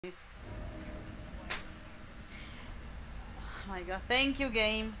Oh my god, thank you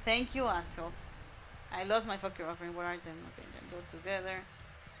game, thank you assholes. I lost my fucking offering, where are them? Okay, then go together.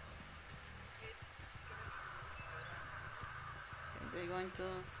 Okay, they're going to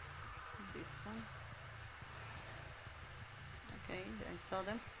this one. Okay, I saw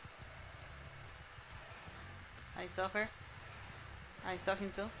them. I saw her. I saw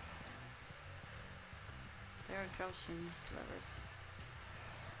him too. They're crouching lovers.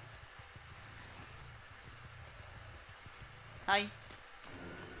 Hi.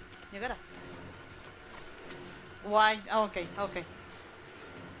 You gotta. Why? Oh, okay, okay.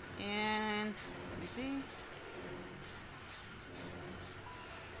 And let me see.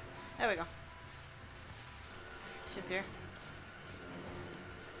 There we go. She's here.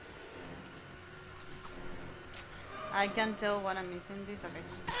 I can tell what I'm missing this. Okay.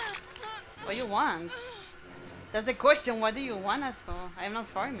 What you want? That's the question. What do you want, asshole? I'm not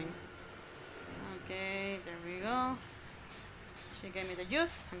farming. Okay, there we go. She gave me the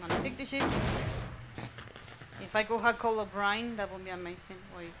juice. I'm gonna pick the shit. If I could have called O'Brien, that would be amazing.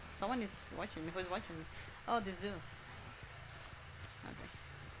 Wait, someone is watching me. Who's watching me? Oh, this dude. Okay.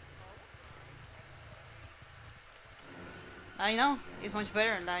 I know. It's much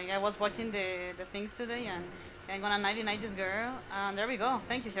better. Like, I was watching the things today and I'm gonna 99 this girl. And there we go.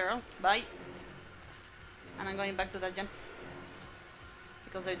 Thank you, Cheryl. Bye. And I'm going back to that gen.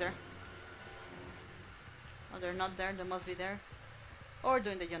 Because they're there. Oh, they're not there. They must be there. Or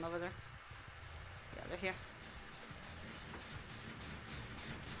doing the gen over there. Yeah, they're here.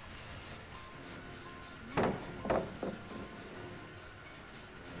 Let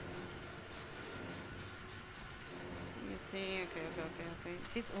me see. Okay.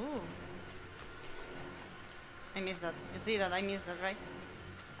 He's. Ooh. I missed that. You see that? I missed that, right?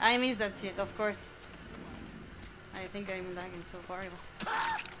 I missed that shit, of course. I think I'm lagging too horrible.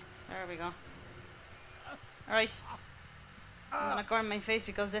 There we go. Alright. I'm gonna cover my face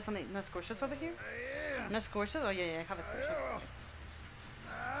because definitely no scorches over here. No scorches? Oh yeah, I have a scorch.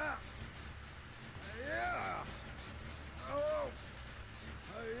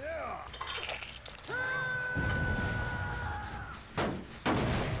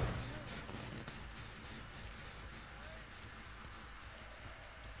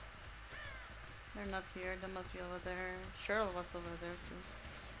 They're not here. They must be over there. Cheryl was over there too.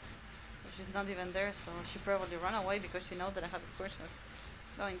 But she's not even there, so she probably ran away because she knows that I have a scorch.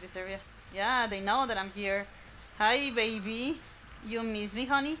 Go in this area. Yeah, they know that I'm here. Hi, baby. You miss me,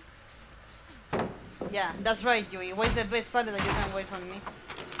 honey? Yeah, that's right, Yui. Waste the best pallet that you can waste on me.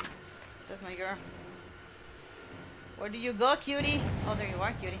 That's my girl. Where do you go, cutie? Oh, there you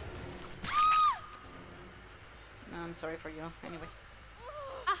are, cutie. No, I'm sorry for you. Anyway.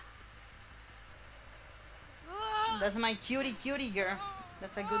 That's my cutie girl.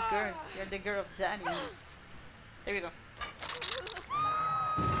 That's a good girl. You're the girl of daddy. There you go.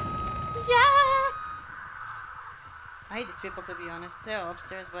 Yeah! I hate these people, to be honest. They're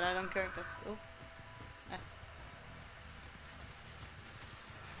upstairs, but I don't care because... Oh.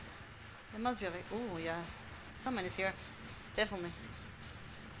 There must be a... Oh, yeah. Someone is here. Definitely.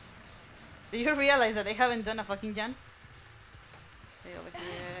 Do you realize that they haven't done a fucking gen? They over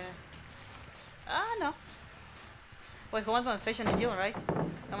here. Ah, no. Wait, who wants my station is Jill, right?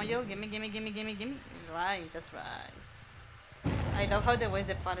 Come on, Jill. Gimme. Right, that's right. I love how they waste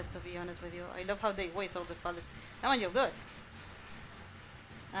the pallets, to be honest with you. I love how they waste all the pallets. Come on, Jill, do it.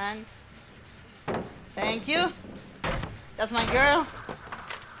 And... Thank you. That's my girl.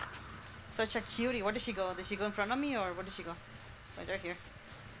 Such a cutie. Where did she go? Did she go in front of me or where did she go? Wait, they're here.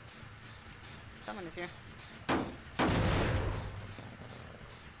 Someone is here.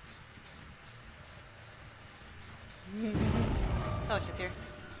 Oh, she's here.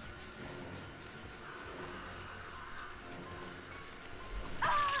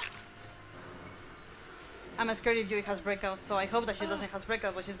 I'm scared if Yui has breakout, so I hope that she doesn't have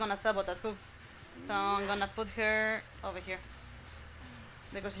breakout, but she's gonna sabotage hook. So I'm gonna put her over here.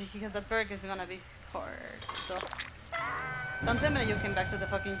 Because if she has that perk, it's gonna be hard. So don't tell me that you came back to the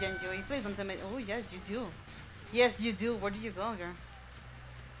fucking gen, Yui. Please don't tell me. Oh, yes, you do. Yes, you do. Where did you go, girl?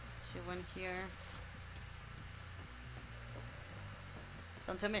 She went here.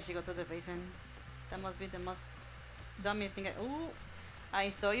 Don't tell me she got to the basin. That must be the most dummy thing. Ooh, I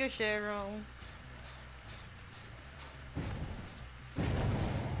saw you, Cheryl.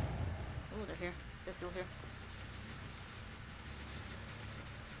 Ooh, they're here. They're still here.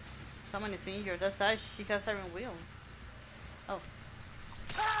 Someone is seeing you. That's Ash. She has Iron Wheel. Oh.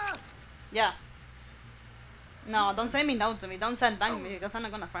 Yeah. No, don't say me no to me. Don't sandbag me because I'm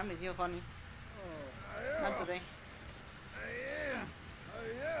not gonna farm with you, honey. Not today.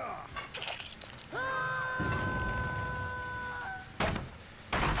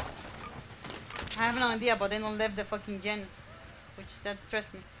 have no idea, but they don't left the fucking gen, which that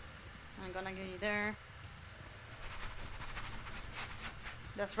stressed me. I'm gonna get you there.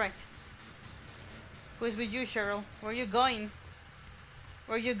 That's right. Who is with you, Cheryl? Where are you going?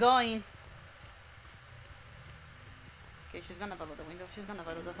 Where are you going? Okay, she's gonna follow the window. She's gonna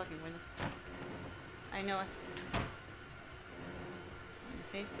follow the fucking window. I know it. You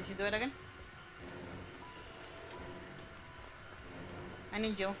see? Did she do it again? I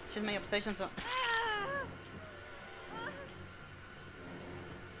need you. She's my obsession, so...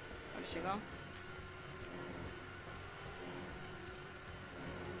 Where did she go?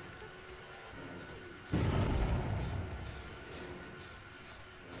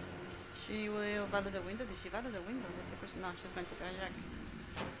 She will value the window. Did she value the window? That's the question. No, she's going to hijack.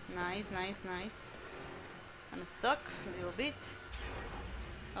 Nice, nice, nice. I'm stuck a little bit.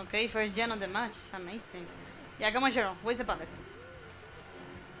 Okay, first gen on the match. Amazing. Yeah, come on, Cheryl. Where's the pallet?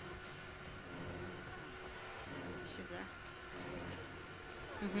 She's there.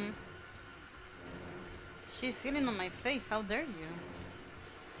 She's healing on my face. How dare you?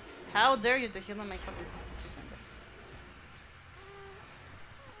 How dare you to heal on my fucking face? She's going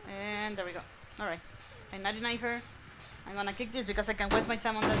there. And there we go. Alright. I 99 her. I'm gonna kick this because I can waste my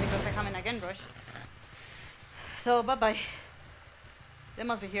time on that because I haven't again rushed. So bye bye. They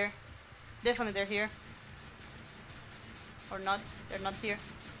must be here. Definitely they're here. Or not. They're not here.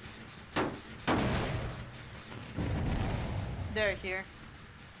 They're here.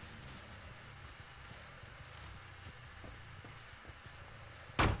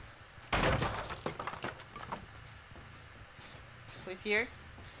 Who is here?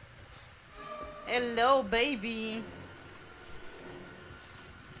 Hello, baby.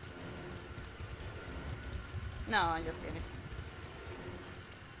 No, I'm just kidding.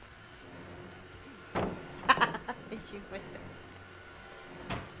 She went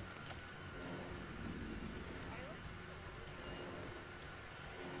there.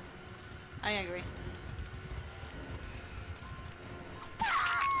 I agree.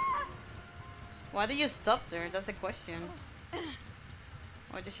 Why did you stop there? That's the question.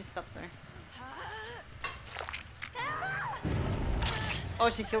 Why did she stop there? Oh,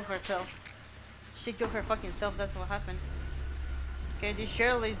 she killed herself. She killed her fucking self, that's what happened. Okay, this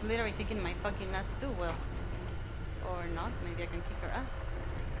Cheryl is literally kicking my fucking ass too, well. Or not, maybe I can kick her ass.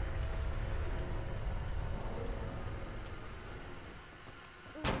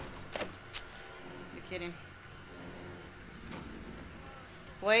 You're kidding.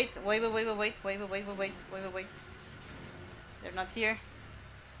 Wait. They're not here.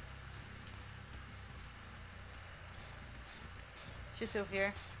 She's still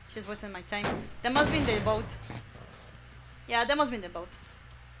here. She's wasting my time. That must be in the boat. Yeah, that must be in the boat.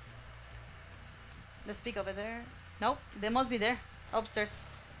 Let's peek over there. Nope, they must be there. Upstairs.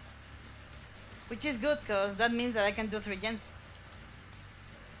 Which is good, because that means that I can do 3 gens.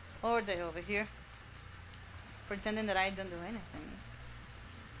 Or they're over here. Pretending that I don't do anything.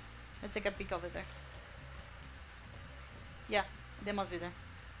 Let's take a peek over there. Yeah, they must be there.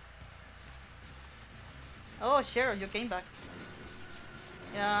 Oh, Cheryl, you came back.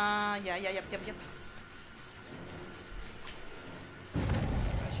 Yep.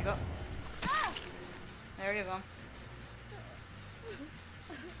 Where'd she go? There you go.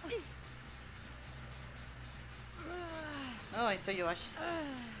 Oh, I saw you, Ash.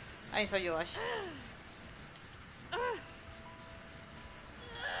 I saw you, Ash. Let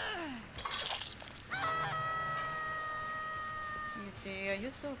me see, are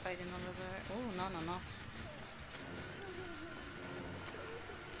you still fighting over there? Oh, no.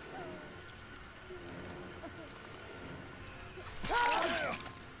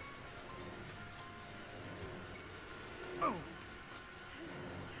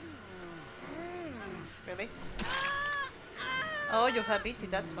 Really? Oh, you have beat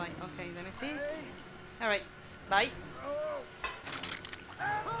it, that's why. Okay, let me see. Alright, bye.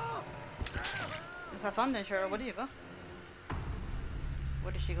 Let's have fun then, Cheryl. Where do you go?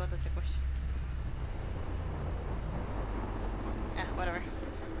 Where did she go? That's the question. Yeah, whatever.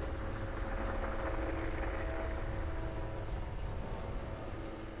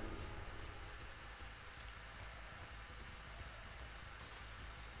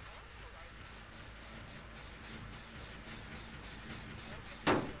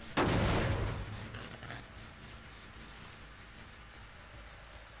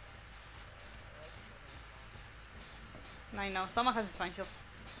 I know, someone has a spine shield.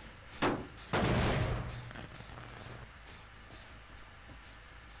 Come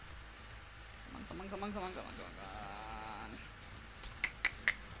on.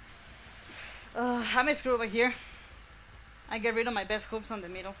 I'm screwed over here. I get rid of my best hooks on the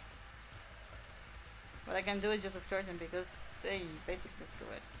middle. What I can do is just escort them because they basically screw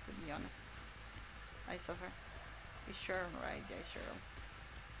it, to be honest. I saw her. Is Cheryl right? Yeah, Cheryl.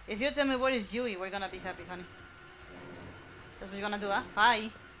 If you tell me what is Yui, we're gonna be happy, honey. That's what you're gonna do, huh? Hi.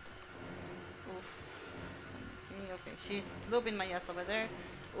 Oof. Let me see. Okay, she's looping my ass over there.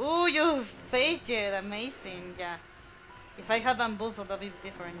 Ooh, you fake it. Amazing. Yeah. If I had bamboozled, that'd be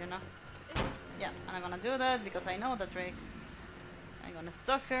different, you know? Yeah, and I'm gonna do that because I know the trick. I'm gonna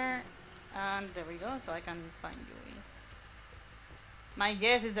stalk her. And there we go, so I can find Yui. My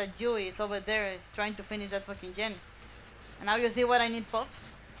guess is that Yui is over there trying to finish that fucking gen. And now you see what I need, Pop?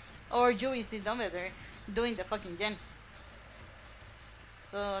 Or Yui is over there doing the fucking gen.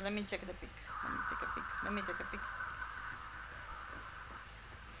 So let me check the pic. Let me take a peek. Let me take a peek.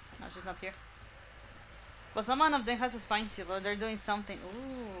 No, she's not here. But someone of them has a spine shield, or they're doing something.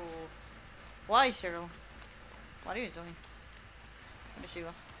 Ooh. Why, Cheryl? What are you doing? Where did she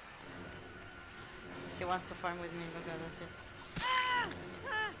go? She wants to farm with me. Look at that shit.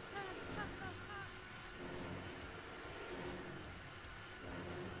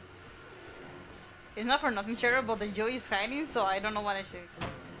 It's not for nothing, Cheryl, but the Joey is hiding, so I don't know what I should do.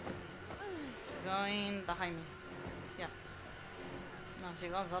 She's going behind me. Yeah. No, she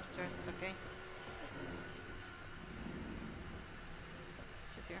goes upstairs. Okay.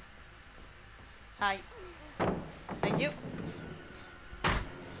 She's here. Hi. Thank you.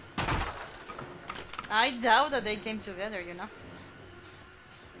 I doubt that they came together, you know.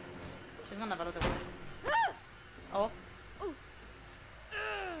 She's gonna battle the way. Oh.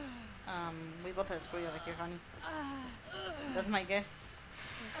 We both have screw over here, honey. That's my guess.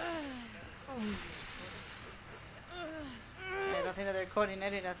 I don't think that they're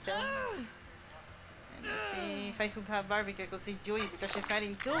coordinated as hell. Let me see if I could have barbecue. I could see Yui because she's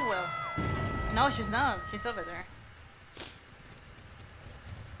hiding too well. No, she's not. She's over there.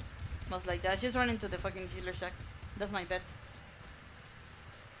 Most like that. She's running to the fucking healer shack. That's my bet.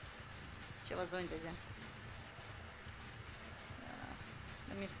 She was doing that, yeah.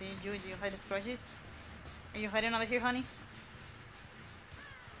 Let me see. Yui, do you hide the scratches? Are you hiding over here, honey?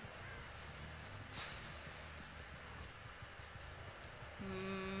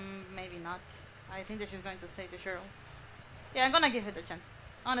 Maybe not. I think that she's going to say to Cheryl. Yeah, I'm gonna give her the chance.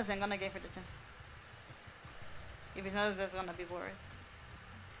 Honestly, I'm gonna give her the chance. If it's not, that's gonna be worth.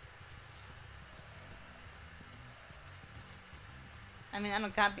 I mean, I'm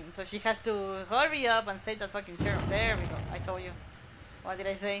not camping, so she has to hurry up and say that fucking Cheryl. There we go. I told you. What did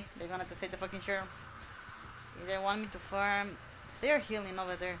I say? They're gonna have to say the fucking Cheryl. If they want me to farm, they're healing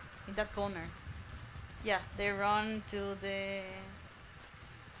over there in that corner. Yeah, they run to the.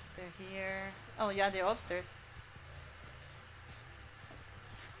 They're here. Oh yeah, they're upstairs.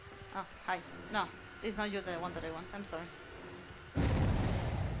 Oh, hi. No, it's not you the one that I want. I'm sorry.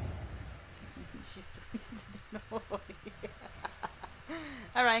 She's doing no.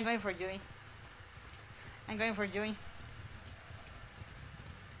 Alright, I'm going for Yui. I'm going for Yui.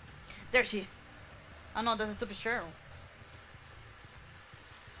 There she is. Oh no, that's a stupid Cheryl.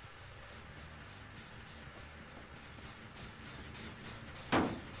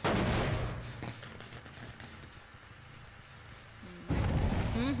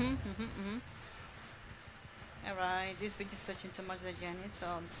 Alright, this bitch is touching too much the Jenny, so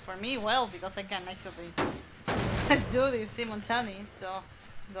for me, well, because I can actually do this simultaneously, so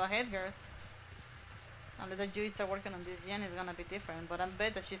go ahead, girls. Unless the Jews start working on this Jen, it's gonna be different, but I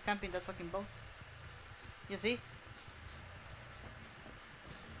bet that she's camping that fucking boat. You see?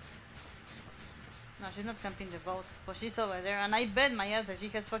 No, she's not camping the boat, but she's over there, and I bet my ass that she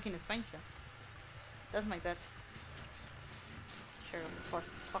has fucking expansion. That's my bet. Sure, for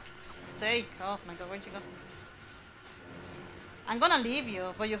fuck's sake. Oh my god, where'd she go? I'm gonna leave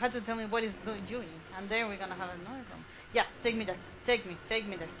you, but you have to tell me what is doing, and then we're gonna have another room. Yeah, take me there. Take me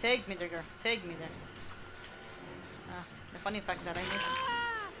there. Take me there, girl. Take me there. The funny fact that I need.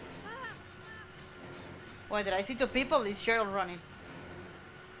 Wait, did I see two people? Is Cheryl running?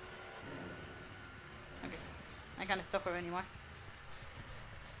 Okay, I can't stop her anymore.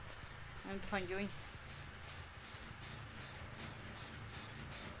 I have to find Yui.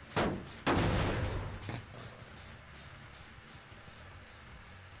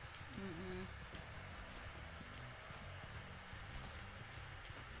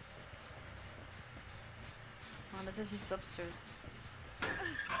 Oh, this is just upstairs.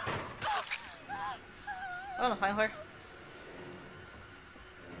 I wanna find her.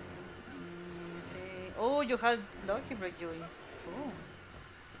 Let me see. Oh, you had lucky break, Yui. Oh.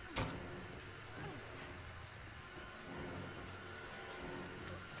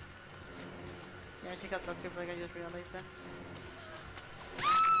 Yeah, she has lucky break. I just realized that.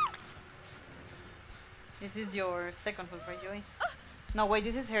 This is your second hook, right, Joey? No, wait,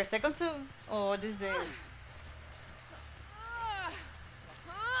 this is her second hook? Or this is the...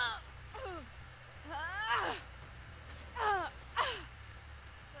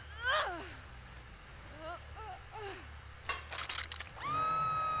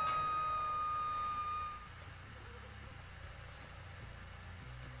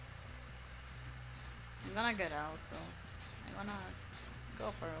 I'm gonna get out, so I'm gonna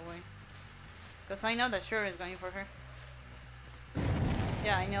go far away. Because I know that Shura is going for her.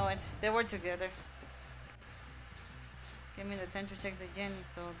 Yeah, I know it. They were together. Give me the time to check the Jenny,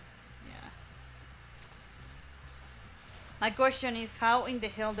 so yeah. My question is, how in the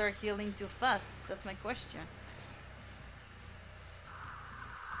hell they're healing too fast? That's my question.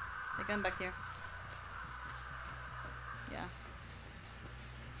 They come back here. Yeah.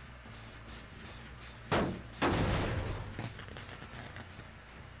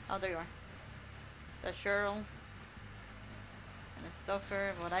 Oh, there you are. The Cheryl. And a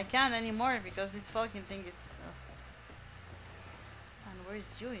stalker. But I can't anymore because this fucking thing is... And where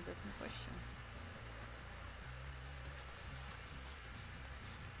is Julie? That's my question.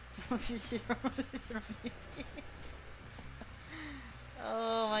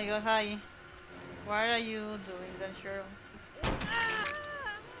 Oh my god, hi. What are you doing then, Cheryl?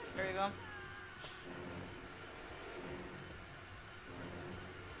 There you go.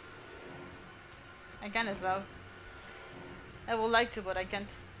 I can't slow. I would like to, but I can't.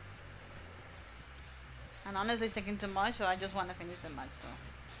 And honestly, it's taking too much, so I just want to finish the match,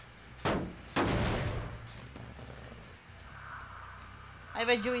 so. I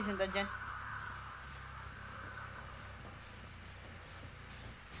bet Jui's in the gen.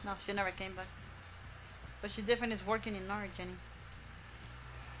 No, she never came back. But she definitely is working in Norwich, Jenny.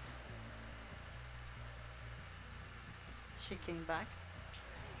 She came back.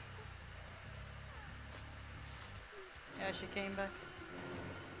 Yeah, she came back.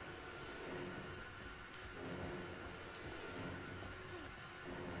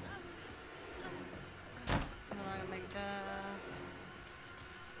 I'm gonna make that.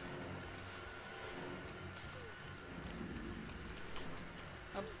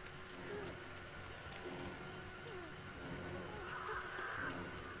 Oops.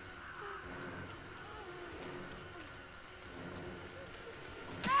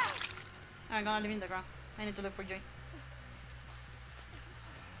 I'm gonna leave in the ground. I need to look for Joy.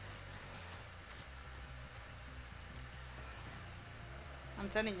 I'm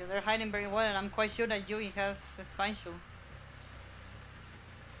telling you, they're hiding very well, and I'm quite sure that Yui has a spine shoe. Or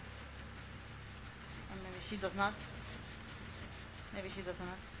maybe she does not. Maybe she does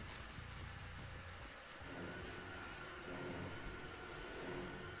not.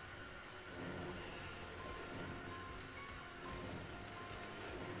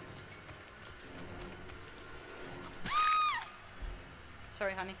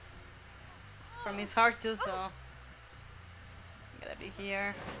 Sorry, honey. For me, it's hard too, so. Gotta be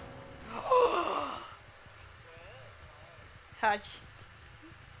here. Hatch.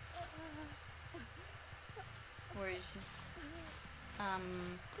 Where is she?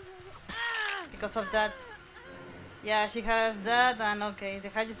 Because of that. Yeah, she has that, and okay, the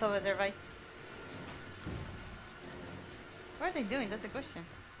Hatch is over there, right? What are they doing? That's the question.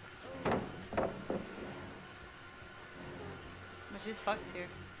 But she's fucked here.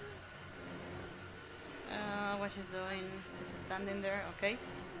 What she's doing? She's standing there, okay.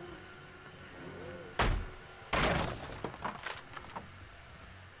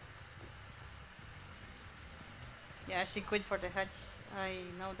 Yeah, she quit for the Hatch. I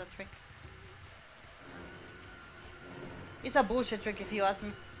know that trick. It's a bullshit trick if you ask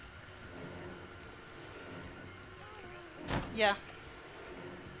me. Yeah.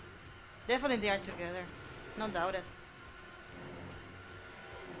 Definitely they are together. No doubt it.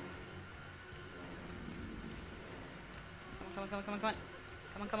 Come on, come on, come on, come on.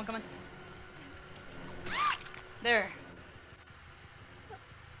 Come on, come on, come on. There.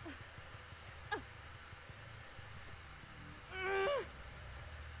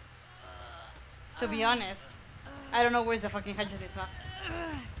 To be honest, I don't know where's the fucking Hatchet is now.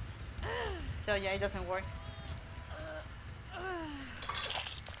 So yeah, it doesn't work.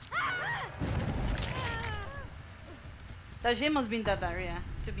 That shit must be in that area,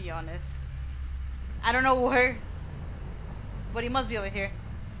 to be honest. I don't know where, but it must be over here.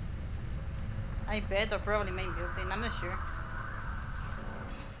 I bet, or probably main building, I'm not sure.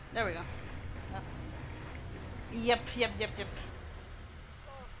 There we go. Yep.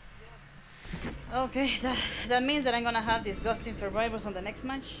 Okay, that means that I'm gonna have disgusting survivors on the next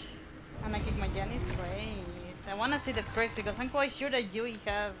match. And I kick my Janice. Great. I wanna see the perks because I'm quite sure that Yui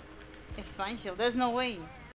It's Spine Shield. There's no way.